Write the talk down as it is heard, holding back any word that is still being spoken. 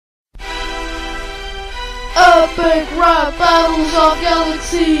Epic rap battles of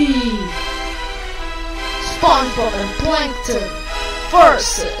galaxy. Spongebob and Plankton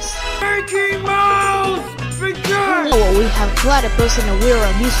versus Mickey Mouse! Begin! Oh, we have platypus and we're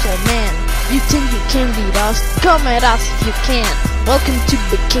a useful man. You think you can beat us? Come at us if you can. Welcome to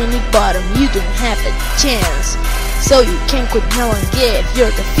Bikini Bottom, you don't have a chance. So you can't quit now and give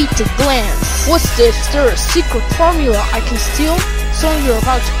your defeated glance. What's this? Is there a secret formula I can steal? So you're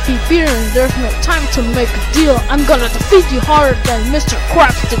about to be beaten, there's no time to make a deal. I'm gonna defeat you harder than Mr.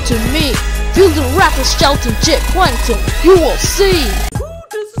 Krabs did to me. Feel the rappers shouting J Plankton, you will see. Who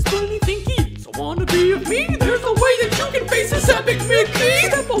does this funny think he's a wannabe of me? There's no way that you can face this epic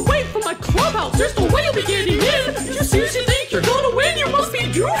Mickey! Step away from my clubhouse, there's no way you'll be getting in! You seriously think you're gonna win? You must be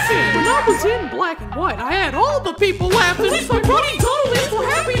goofing! When I was in black and white, I had all the people laughing. At least my buddy Donald is more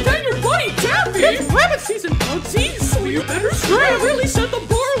happy than your buddy Daffy! It's rabbit season, Bugsy, so you better stray! I really set the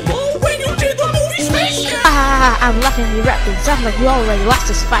bar low when you did the movie Spaceship! I'm laughing at you rapping, sounds like you already lost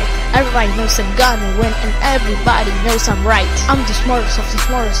this fight. Everybody knows I'm gonna win and everybody knows I'm right. I'm the smartest of the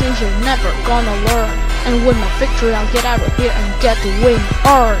smartest and you're never gonna learn. And with my victory I'll get out of here and get the win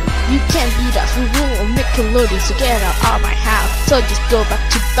earned. You can't beat us, we rule Nickelodeon, so get out of my house. So just go back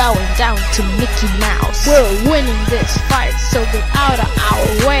to bowing down to Mickey Mouse. We're winning this fight, so get out of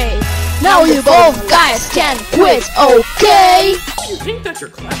our way. Now you both guys can quit, okay? You think that you're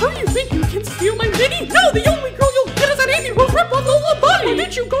clever? You think you can steal my mini? No, the only girl you'll get is that Amy who rip off Lola Bunny! Why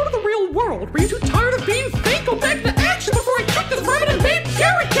didn't you go to the real world? Were you too tired of being fake? Go back to action before I kick this rabbit and babe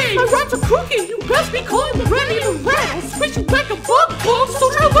carrot cake! My raps are cooking, you best be calling the ready to rap! I'll switch you back a bug, so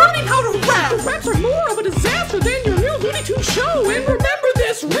try learning how to rap! The raps are more of a disaster than your new Looney Tunes show, and remember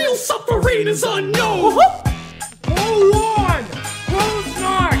this, real suffering is unknown!